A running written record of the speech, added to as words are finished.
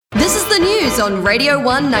news on Radio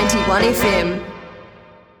 191 FM.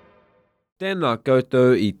 Tēnā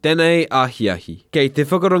koutou I tēnei ahiahi. Kei te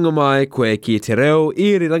whakaronga mai koe ki te reo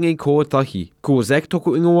I rirangi kotahi. Ko Zach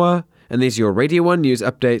toku ingoa, and these are your Radio 1 news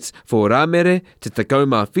updates for Rāmere te Takau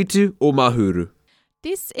Mā Whitu o Mahuru.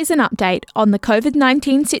 This is an update on the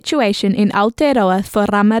COVID-19 situation in Aotearoa for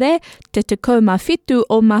Rāmere te Takau Mā Whitu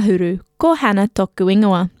o Mahuru, ko Hana toku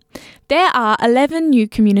ingoa. There are 11 new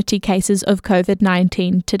community cases of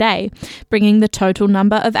COVID-19 today, bringing the total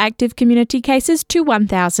number of active community cases to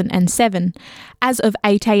 1,007. As of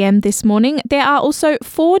 8 a.m. this morning, there are also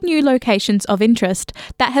 4 new locations of interest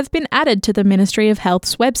that have been added to the Ministry of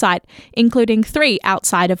Health's website, including 3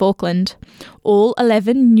 outside of Auckland. All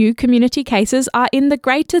 11 new community cases are in the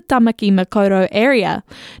Greater Tamaki-Makaurau area.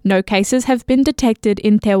 No cases have been detected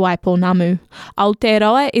in Te Waipounamu.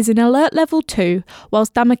 Aotearoa is in alert level 2,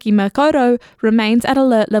 whilst Tamaki-Makaurau remains at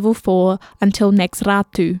alert level 4 until next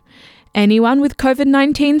rātu. Anyone with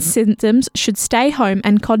COVID-19 symptoms should stay home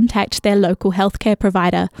and contact their local healthcare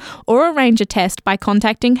provider or arrange a test by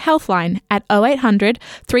contacting Healthline at 0800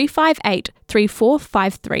 358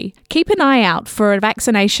 3453. Keep an eye out for a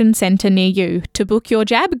vaccination centre near you. To book your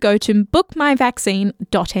jab, go to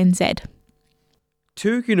bookmyvaccine.nz.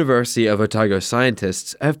 2 University of Otago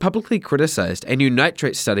scientists have publicly criticised a new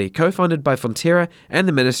nitrate study co-funded by Fonterra and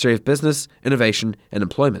the Ministry of Business, Innovation and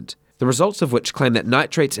Employment, the results of which claim that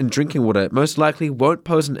nitrates in drinking water most likely won't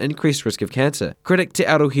pose an increased risk of cancer, Critic Te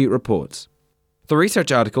Arohi reports. The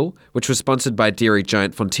research article, which was sponsored by dairy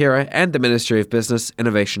giant Fonterra and the Ministry of Business,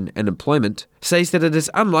 Innovation and Employment, says that it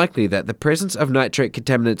is unlikely that the presence of nitrate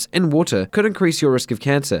contaminants in water could increase your risk of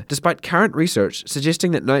cancer, despite current research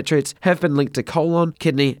suggesting that nitrates have been linked to colon,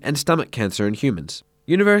 kidney and stomach cancer in humans.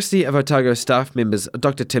 University of Otago staff members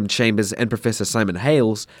Dr. Tim Chambers and Professor Simon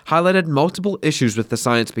Hales highlighted multiple issues with the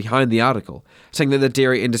science behind the article, saying that the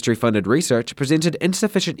dairy industry-funded research presented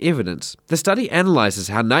insufficient evidence. The study analyses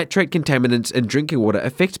how nitrate contaminants in drinking water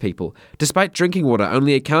affect people, despite drinking water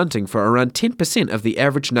only accounting for around 10% of the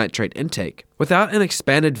average nitrate intake. Without an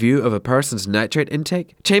expanded view of a person's nitrate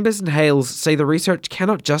intake, Chambers and Hales say the research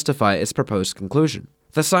cannot justify its proposed conclusion.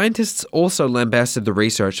 The scientists also lambasted the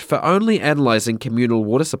research for only analysing communal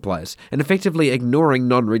water supplies and effectively ignoring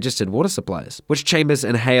non-registered water supplies, which Chambers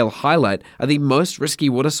and Hale highlight are the most risky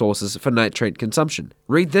water sources for nitrate consumption.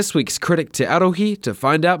 Read this week's Critic Te Arohi to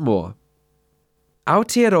find out more.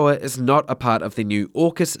 Aotearoa is not a part of the new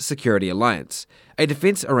AUKUS Security Alliance, a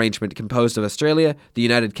defence arrangement composed of Australia, the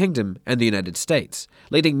United Kingdom and the United States,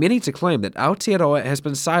 leading many to claim that Aotearoa has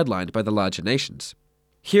been sidelined by the larger nations.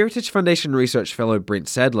 Heritage Foundation research fellow Brent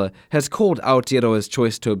Sadler has called Aotearoa's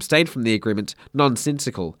choice to abstain from the agreement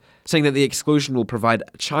nonsensical, saying that the exclusion will provide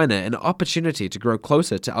China an opportunity to grow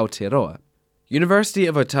closer to Aotearoa. University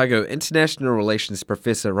of Otago International Relations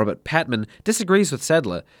Professor Robert Patman disagrees with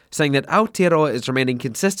Sadler, saying that Aotearoa is remaining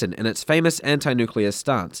consistent in its famous anti-nuclear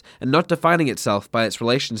stance and not defining itself by its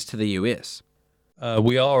relations to the US.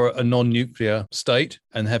 We are a non-nuclear state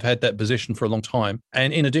and have had that position for a long time.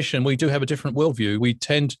 And in addition, we do have a different worldview. We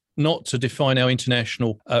tend not to define our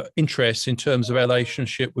international interests in terms of our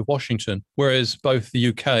relationship with Washington, whereas both the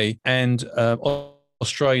UK and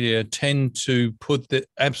Australia tend to put the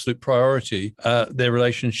absolute priority, their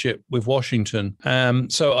relationship with Washington.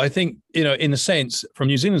 So I think, in a sense, from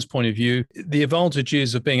New Zealand's point of view, the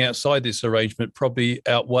advantages of being outside this arrangement probably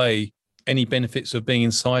outweigh any benefits of being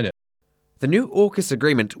inside it. The new AUKUS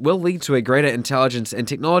agreement will lead to a greater intelligence and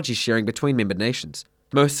technology sharing between member nations.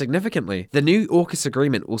 Most significantly, the new AUKUS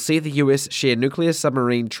agreement will see the US share nuclear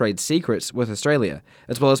submarine trade secrets with Australia,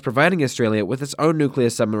 as well as providing Australia with its own nuclear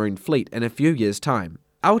submarine fleet in a few years' time.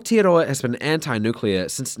 Aotearoa has been anti-nuclear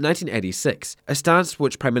since 1986, a stance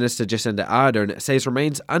which Prime Minister Jacinda Ardern says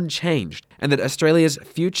remains unchanged, and that Australia's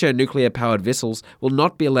future nuclear-powered vessels will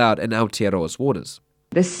not be allowed in Aotearoa's waters.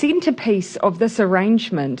 The centrepiece of this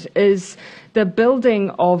arrangement is the building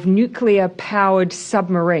of nuclear-powered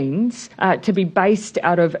submarines to be based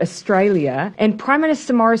out of Australia. And Prime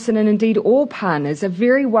Minister Morrison and indeed all partners are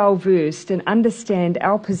very well versed and understand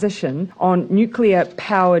our position on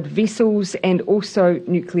nuclear-powered vessels and also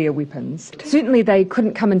nuclear weapons. Certainly they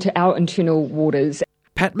couldn't come into our internal waters.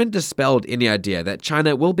 Patman dispelled any idea that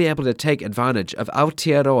China will be able to take advantage of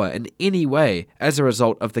Aotearoa in any way as a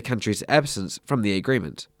result of the country's absence from the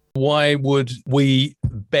agreement. Why would we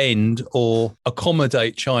bend or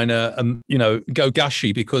accommodate China and, go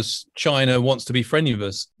gushy because China wants to be friendly with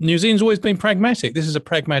us? New Zealand's always been pragmatic. This is a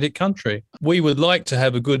pragmatic country. We would like to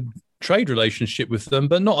have a good trade relationship with them,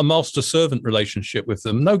 but not a master-servant relationship with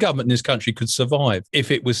them. No government in this country could survive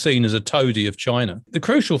if it was seen as a toady of China. The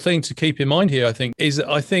crucial thing to keep in mind here, I think, is that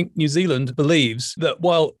I think New Zealand believes that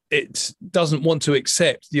while it doesn't want to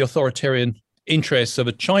accept the authoritarian interests of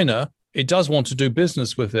a China, it does want to do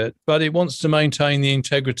business with it, but it wants to maintain the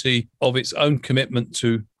integrity of its own commitment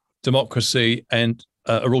to democracy and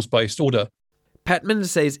a rules-based order. Patman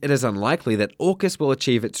says it is unlikely that AUKUS will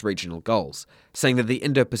achieve its regional goals, saying that the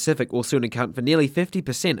Indo-Pacific will soon account for nearly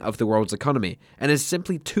 50% of the world's economy and is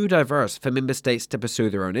simply too diverse for member states to pursue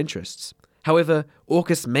their own interests. However,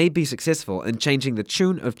 AUKUS may be successful in changing the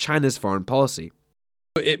tune of China's foreign policy.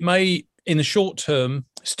 It may, in the short term,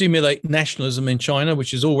 stimulate nationalism in China,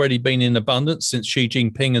 which has already been in abundance since Xi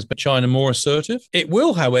Jinping has made China more assertive. It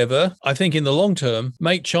will, however, I think in the long term,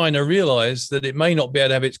 make China realize that it may not be able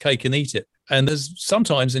to have its cake and eat it. And there's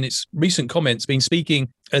sometimes in its recent comments been speaking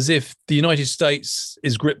as if the United States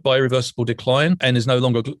is gripped by irreversible decline and is no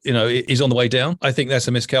longer, is on the way down. I think that's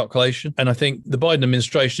a miscalculation. And I think the Biden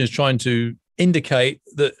administration is trying to indicate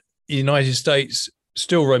that the United States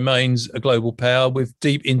still remains a global power with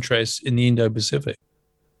deep interests in the Indo-Pacific.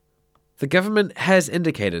 The government has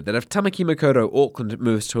indicated that if Tamaki Makaurau Auckland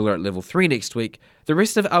moves to alert level 3 next week, the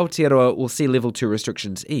rest of Aotearoa will see level 2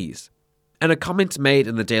 restrictions ease. In a comment made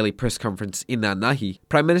in the daily press conference in Ngānahi,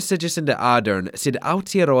 Prime Minister Jacinda Ardern said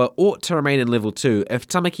Aotearoa ought to remain in level 2 if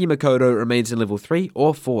Tamaki Makaurau remains in level 3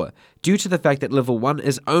 or 4, due to the fact that level 1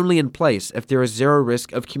 is only in place if there is zero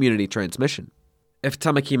risk of community transmission. If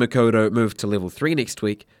Tamaki Makaurau moved to level 3 next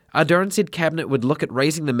week, Ardern said Cabinet would look at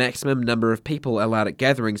raising the maximum number of people allowed at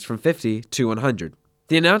gatherings from 50 to 100.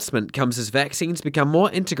 The announcement comes as vaccines become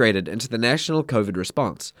more integrated into the national COVID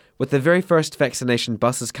response, with the very first vaccination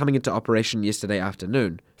buses coming into operation yesterday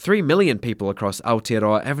afternoon. 3 million people across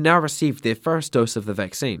Aotearoa have now received their first dose of the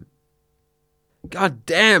vaccine. God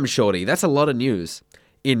damn, shorty, that's a lot of news.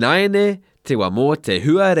 I naene te wa mō te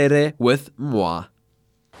huarere with moi.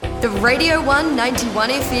 The Radio 191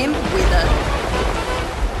 FM weather.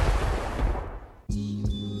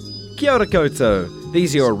 Kia ora koutou.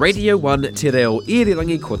 These are your Radio 1 Te Reo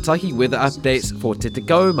Irirangi Kotahi weather updates for Te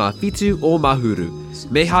Tekau mā Whitu o Mahuru.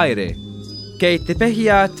 Me haere. Kei te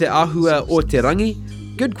pehia te ahua o te rangi?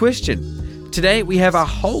 Good question. Today we have a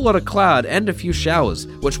whole lot of cloud and a few showers,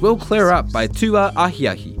 which will clear up by tua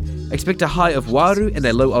ahiahi. Expect a high of waru and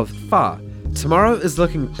a low of wha. Tomorrow is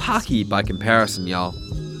looking paki by comparison, y'all.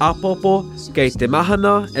 Apopo, kei te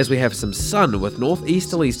mahana, as we have some sun with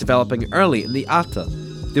northeasterlies developing early in the ata.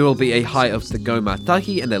 There will be a high of Te Goma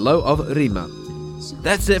Tahi and a low of Rima.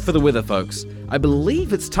 That's it for the weather, folks. I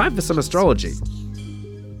believe it's time for some astrology.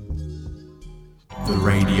 The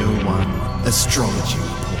Radio 1 Astrology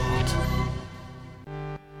Report.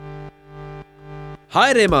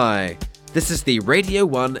 Haere mai! This is the Radio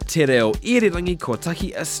 1 Te Reo Irirangi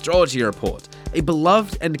Kotahi Astrology Report, a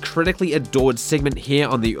beloved and critically adored segment here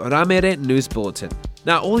on the Ramere News Bulletin.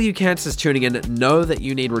 Now, all you cancers tuning in know that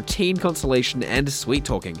you need routine consolation and sweet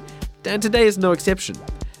talking, and today is no exception.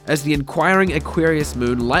 As the inquiring Aquarius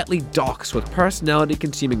moon lightly docks with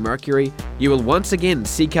personality-consuming Mercury, you will once again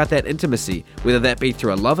seek out that intimacy, whether that be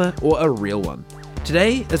through a lover or a real one.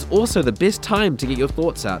 Today is also the best time to get your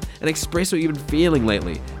thoughts out and express what you've been feeling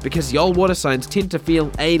lately, because y'all water signs tend to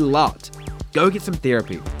feel a lot. Go get some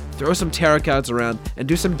therapy. Throw some tarot cards around and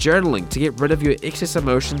do some journaling to get rid of your excess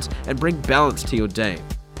emotions and bring balance to your day.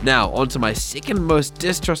 Now, on to my second most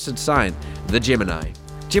distrusted sign, the Gemini.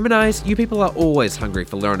 Geminis, you people are always hungry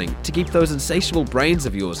for learning to keep those insatiable brains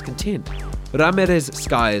of yours content. Ramere's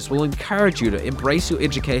skies will encourage you to embrace your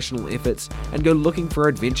educational efforts and go looking for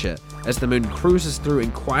adventure as the moon cruises through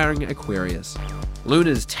inquiring Aquarius.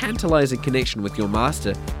 Luna's tantalizing connection with your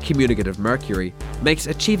master, communicative Mercury, makes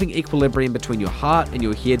achieving equilibrium between your heart and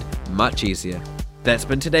your head much easier. That's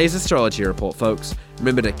been today's astrology report, folks.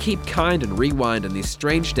 Remember to keep kind and rewind in these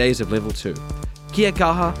strange days of level 2. Kia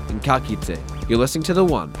kaha and ka kite. You're listening to The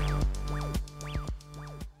One.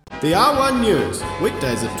 The R1 News,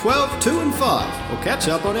 weekdays at 12, 2 and 5, or catch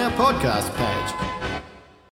up on our podcast page.